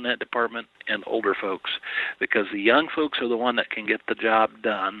folks on that department and older folks, because the young folks are the one that can get the job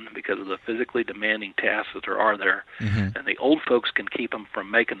done because of the physically demanding tasks that there are there, and the old folks can keep them from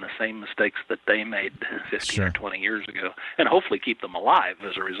making the same mistakes that they made 15 or 20 years ago, and hopefully keep them alive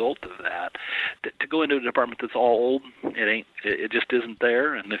as a result of that. To go into a department that's all old, it just isn't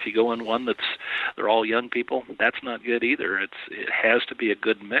there, and if you go in one they're all young people, that's not good either. It has to be a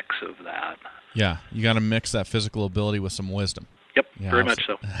good mix of that. Yeah, you got to mix that physical ability with some wisdom. Yep, very much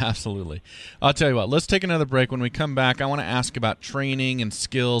so. Absolutely. I'll tell you what, let's take another break. When we come back, I want to ask about training and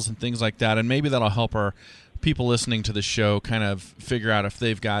skills and things like that, and maybe that'll help our people listening to the show kind of figure out if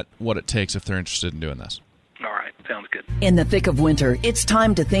they've got what it takes if they're interested in doing this. All right, sounds good. In the thick of winter, it's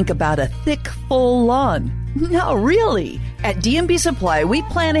time to think about a thick, full lawn. No, really. At D&B Supply, we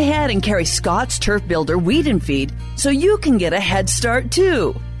plan ahead and carry Scott's Turf Builder Weed and Feed so you can get a head start,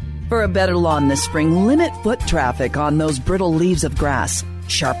 too. For a better lawn this spring, limit foot traffic on those brittle leaves of grass,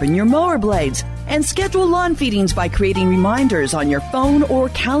 sharpen your mower blades, and schedule lawn feedings by creating reminders on your phone or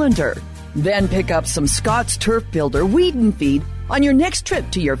calendar. Then pick up some Scott's Turf Builder Weed and Feed on your next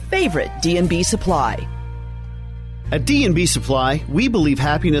trip to your favorite D&B Supply. At D&B Supply, we believe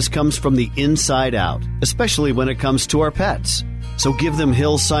happiness comes from the inside out, especially when it comes to our pets. So give them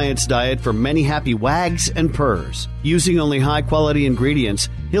Hill Science Diet for many happy wags and purrs. Using only high-quality ingredients,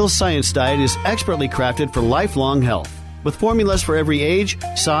 Hill Science Diet is expertly crafted for lifelong health. With formulas for every age,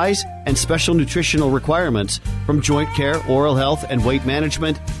 size, and special nutritional requirements, from joint care, oral health, and weight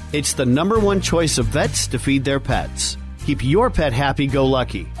management, it's the #1 choice of vets to feed their pets. Keep your pet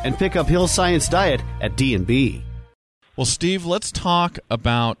happy-go-lucky and pick up Hill Science Diet at D&B. Well, Steve, let's talk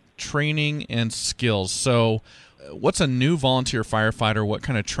about training and skills. So what's a new volunteer firefighter? What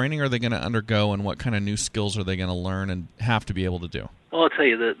kind of training are they going to undergo, and what kind of new skills are they going to learn and have to be able to do? Well, I'll tell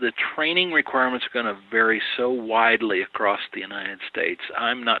you, the training requirements are going to vary so widely across the United States.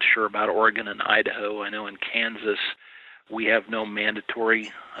 I'm not sure about Oregon and Idaho. I know in Kansas we have no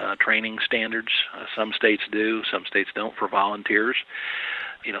mandatory training standards. Some states do, some states don't for volunteers.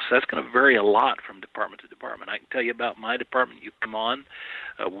 So that's going to vary a lot from department to department. I can tell you about my department. You come on,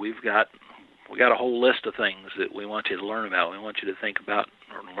 we got a whole list of things that we want you to learn about. We want you to think about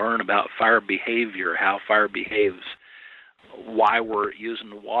or learn about fire behavior, how fire behaves, why we're using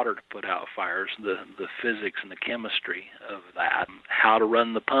the water to put out fires, the physics and the chemistry of that, how to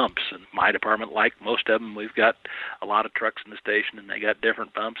run the pumps. And my department, like most of them, we've got a lot of trucks in the station, and they got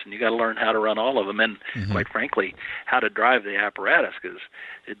different pumps, and you got to learn how to run all of them, and quite frankly, how to drive the apparatus, because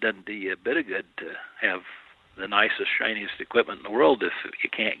it doesn't do you a bit of good to have the nicest, shiniest equipment in the world if you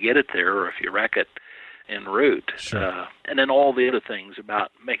can't get it there, or if you wreck it en route. Sure. And then all the other things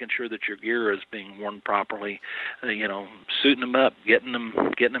about making sure that your gear is being worn properly, suiting them up, getting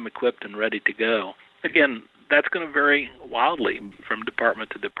them equipped and ready to go. Again, that's going to vary wildly from department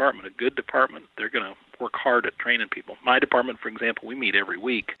to department. A good department, they're going to work hard at training people. My department, for example, we meet every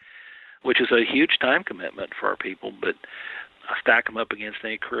week, which is a huge time commitment for our people, but I stack them up against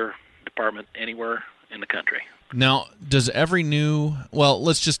any career department anywhere in the country. Now, does every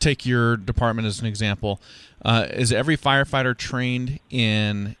let's just take your department as an example. Is every firefighter trained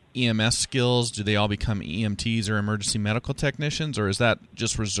in EMS skills? Do they all become EMTs or emergency medical technicians, or is that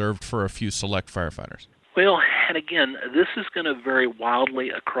just reserved for a few select firefighters? Well, and again, this is going to vary wildly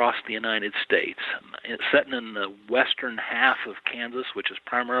across the United States. It's setting in the western half of Kansas, which is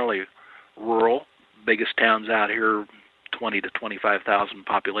primarily rural. Biggest towns out here, 20 to 25,000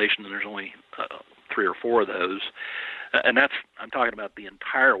 population, and there's only 3 or 4 of those. And I'm talking about the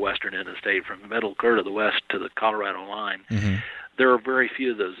entire western end of the state, from the middle clear to the west to the Colorado line. Mm-hmm. There are very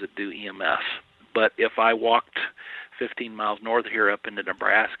few of those that do EMS. But if I walked 15 miles north of here up into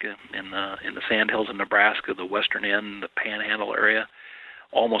Nebraska, in the Sandhills of Nebraska, the western end, the Panhandle area,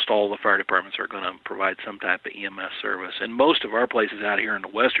 almost all the fire departments are going to provide some type of EMS service. And most of our places out here in the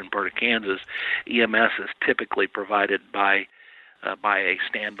western part of Kansas, EMS is typically provided by a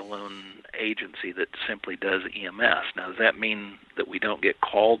standalone agency that simply does EMS. Now, does that mean that we don't get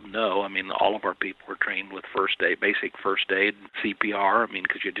called? No. I mean, all of our people are trained with first aid, basic first aid, CPR. I mean,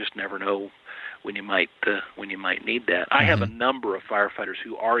 because you just never know when you might need that. I have a number of firefighters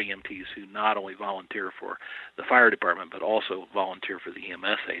who are EMTs who not only volunteer for the fire department but also volunteer for the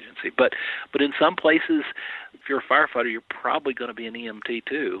EMS agency. But in some places, if you're a firefighter, you're probably going to be an EMT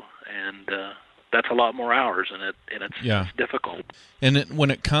too, and that's a lot more hours, and it's difficult. And when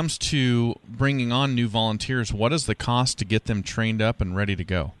it comes to bringing on new volunteers, what is the cost to get them trained up and ready to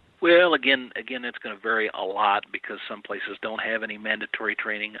go? Well, again, it's going to vary a lot because some places don't have any mandatory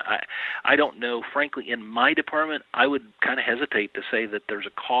training. I don't know. Frankly, in my department, I would kind of hesitate to say that there's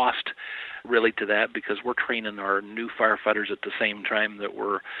a cost really to that because we're training our new firefighters at the same time that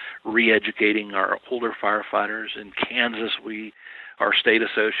we're re-educating our older firefighters. In Kansas, our state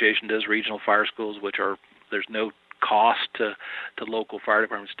association does regional fire schools, there's no cost to local fire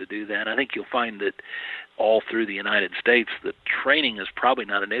departments to do that. And I think you'll find that all through the United States, the training is probably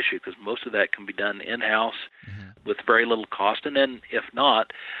not an issue because most of that can be done in-house with very little cost. And then if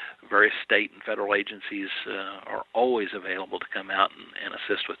not, various state and federal agencies are always available to come out and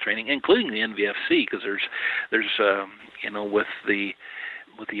assist with training, including the NVFC, because there's with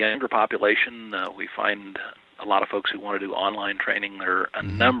the younger population, we find a lot of folks who want to do online training. There are a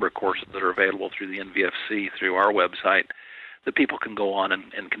number of courses that are available through the NVFC, through our website, that people can go on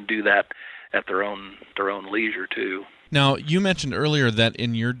and can do that at their own leisure too. Now, you mentioned earlier that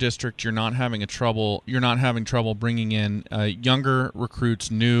in your district you're not having trouble bringing in younger recruits,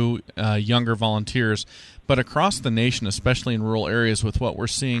 younger volunteers, but across the nation, especially in rural areas, with what we're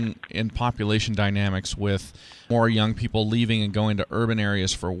seeing in population dynamics with more young people leaving and going to urban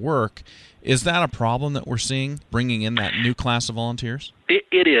areas for work, is that a problem that we're seeing, bringing in that new class of volunteers?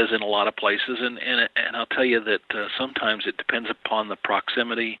 It is in a lot of places, and I'll tell you that sometimes it depends upon the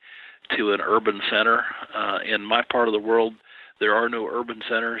proximity to an urban center. In my part of the world, there are no urban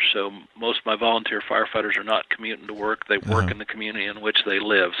centers, so most of my volunteer firefighters are not commuting to work. They work in the community in which they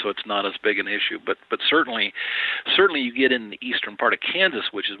live, so it's not as big an issue. But certainly you get in the eastern part of Kansas,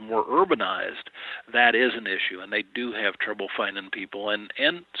 which is more urbanized, that is an issue, and they do have trouble finding people. And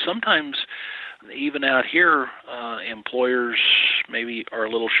sometimes even out here, employers maybe are a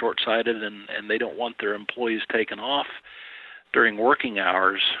little short-sighted and they don't want their employees taken off during working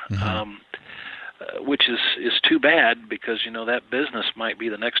hours, which is too bad because, that business might be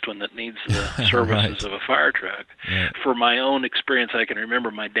the next one that needs the services of a fire truck. Right. For my own experience, I can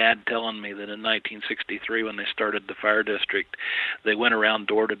remember my dad telling me that in 1963 when they started the fire district, they went around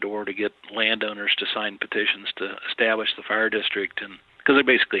door to door to get landowners to sign petitions to establish the fire district, and because they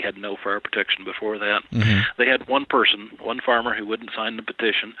basically had no fire protection before that. They had one farmer who wouldn't sign the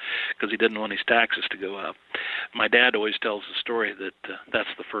petition because he didn't want his taxes to go up. My dad always tells the story that that's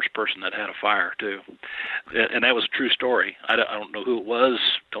the first person that had a fire, too. And that was a true story. I don't know who it was,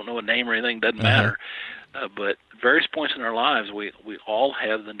 don't know a name or anything, doesn't matter. But various points in our lives, we all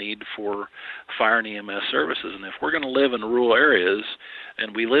have the need for fire and EMS services. And if we're going to live in rural areas,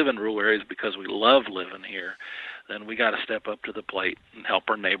 and we live in rural areas because we love living here, then we got to step up to the plate and help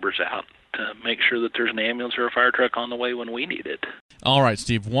our neighbors out to make sure that there's an ambulance or a fire truck on the way when we need it. All right,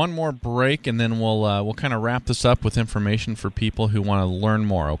 Steve, one more break, and then we'll kind of wrap this up with information for people who want to learn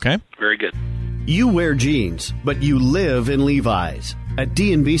more, okay? Very good. You wear jeans, but you live in Levi's. At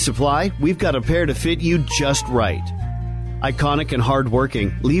D&B Supply, we've got a pair to fit you just right. Iconic and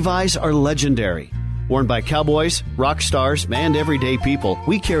hardworking, Levi's are legendary. Worn by cowboys, rock stars, and everyday people,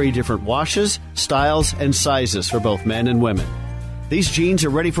 we carry different washes, styles, and sizes for both men and women. These jeans are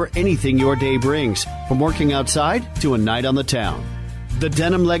ready for anything your day brings, from working outside to a night on the town. The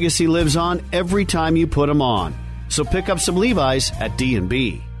denim legacy lives on every time you put them on. So pick up some Levi's at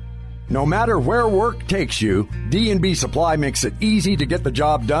D&B. No matter where work takes you, D&B Supply makes it easy to get the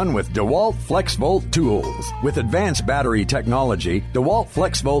job done with DeWalt FlexVolt tools. With advanced battery technology, DeWalt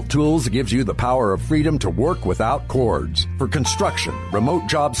FlexVolt tools gives you the power of freedom to work without cords. For construction, remote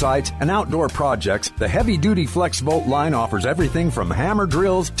job sites, and outdoor projects, the heavy-duty FlexVolt line offers everything from hammer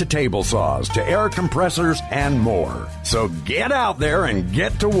drills to table saws to air compressors and more. So get out there and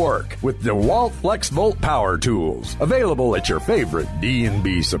get to work with DeWalt FlexVolt power tools. Available at your favorite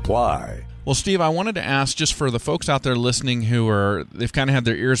D&B Supply. Well, Steve, I wanted to ask, just for the folks out there listening they've kind of had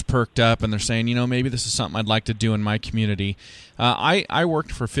their ears perked up and they're saying, maybe this is something I'd like to do in my community. I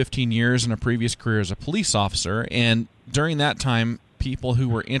worked for 15 years in a previous career as a police officer, and during that time, people who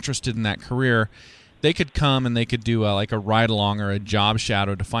were interested in that career, they could come and they could do like a ride-along or a job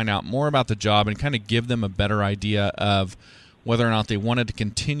shadow to find out more about the job and kind of give them a better idea of whether or not they wanted to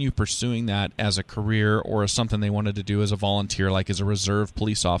continue pursuing that as a career or as something they wanted to do as a volunteer, like as a reserve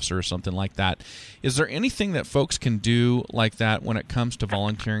police officer or something like that. Is there anything that folks can do like that when it comes to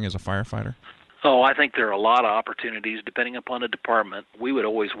volunteering as a firefighter? Oh, I think there are a lot of opportunities depending upon the department. We would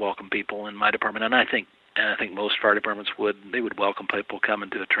always welcome people in my department, and I think most fire departments would welcome people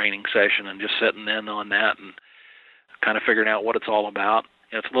coming to a training session and just sitting in on that and kind of figuring out what it's all about.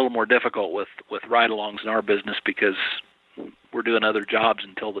 It's a little more difficult with ride-alongs in our business because we're doing other jobs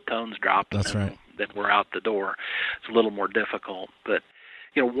until the tones drop. That's right. Then we're out the door. It's a little more difficult. But,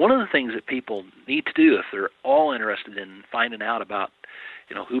 one of the things that people need to do if they're all interested in finding out about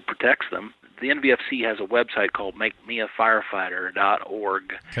who protects them. The NVFC has a website called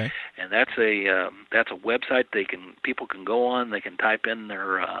MakeMeAFirefighter.org, okay, and that's a website people can go on. They can type in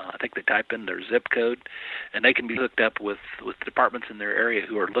their their zip code, and they can be hooked up with departments in their area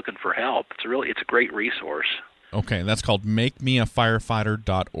who are looking for help. It's a great resource. Okay, that's called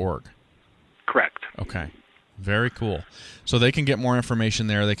MakeMeAFirefighter.org. Correct. Okay. Very cool. So they can get more information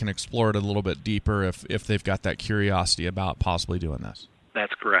there. They can explore it a little bit deeper if they've got that curiosity about possibly doing this.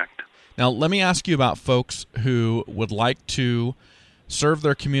 That's correct. Now, let me ask you about folks who would like to serve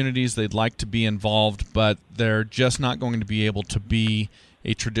their communities. They'd like to be involved, but they're just not going to be able to be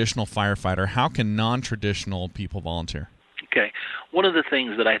a traditional firefighter. How can non-traditional people volunteer? Okay. One of the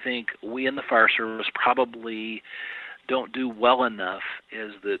things that I think we in the fire service probably don't do well enough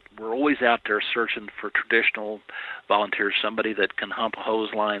is that we're always out there searching for traditional volunteers, somebody that can hump a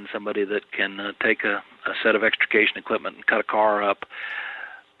hose line, somebody that can take a set of extrication equipment and cut a car up.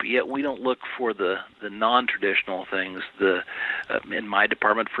 But yet we don't look for the non-traditional things. In my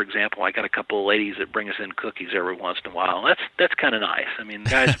department, for example, I got a couple of ladies that bring us in cookies every once in a while. That's kind of nice. I mean,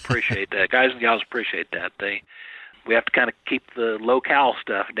 guys appreciate that. Guys and gals appreciate that. We have to kind of keep the low-cal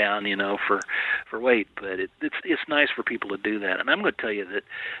stuff down, for weight, but it's nice for people to do that. And I'm going to tell you that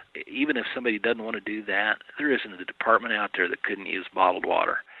even if somebody doesn't want to do that, there isn't a department out there that couldn't use bottled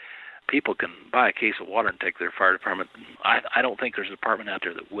water. People can buy a case of water and take their fire department. I don't think there's a department out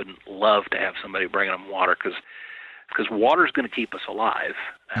there that wouldn't love to have somebody bringing them water because water is going to keep us alive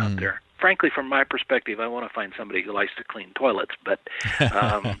out there. Frankly, from my perspective, I want to find somebody who likes to clean toilets, but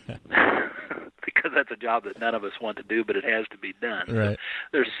because that's a job that none of us want to do, but it has to be done. Right.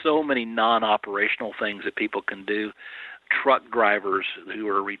 There's so many non-operational things that people can do. Truck drivers who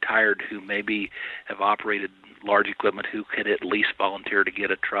are retired who maybe have operated large equipment who could at least volunteer to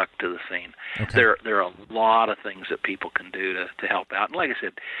get a truck to the scene. Okay. There are a lot of things that people can do to help out. And like I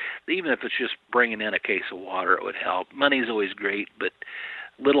said, even if it's just bringing in a case of water, it would help. Money's always great, but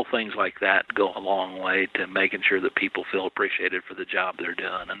little things like that go a long way to making sure that people feel appreciated for the job they're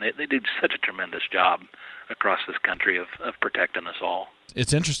doing. And they do such a tremendous job across this country of protecting us all.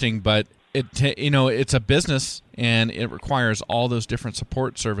 It's interesting, but it's a business, and it requires all those different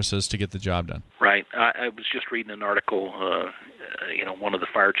support services to get the job done. Right. I was just reading an article, one of the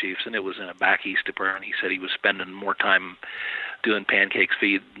fire chiefs, and it was in a back east department. He said he was spending more time doing pancakes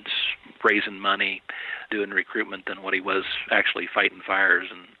feeds, raising money, doing recruitment than what he was actually fighting fires.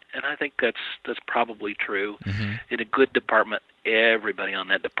 And I think that's probably true. Mm-hmm. In a good department, everybody on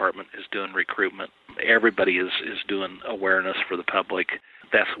that department is doing recruitment. Everybody is doing awareness for the public.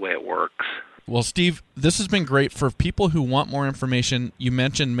 That's the way it works. Well, Steve, this has been great. For people who want more information, you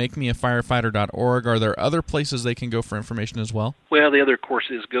mentioned MakeMeAFirefighter.org. Are there other places they can go for information as well? Well, the other, of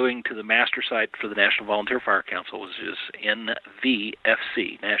course, is going to the master site for the National Volunteer Fire Council, which is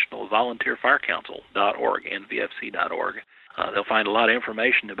NVFC, NationalVolunteerFireCouncil.org, NVFC.org. They'll find a lot of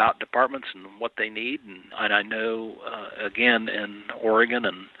information about departments and what they need. And I know, again, in Oregon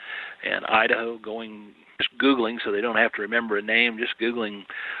and Idaho, just Googling, so they don't have to remember a name, just Googling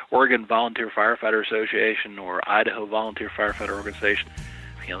Oregon Volunteer Firefighter Association or Idaho Volunteer Firefighter Organization,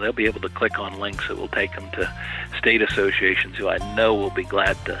 they'll be able to click on links that will take them to state associations who I know will be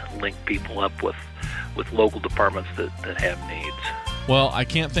glad to link people up with local departments that have needs. Well, I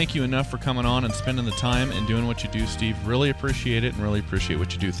can't thank you enough for coming on and spending the time and doing what you do, Steve. Really appreciate it and really appreciate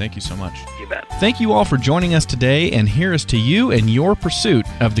what you do. Thank you so much. You bet. Thank you all for joining us today, and here is to you and your pursuit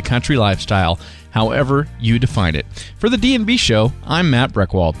of the country lifestyle, however you define it. For the D&B Show, I'm Matt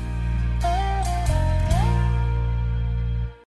Breckwald.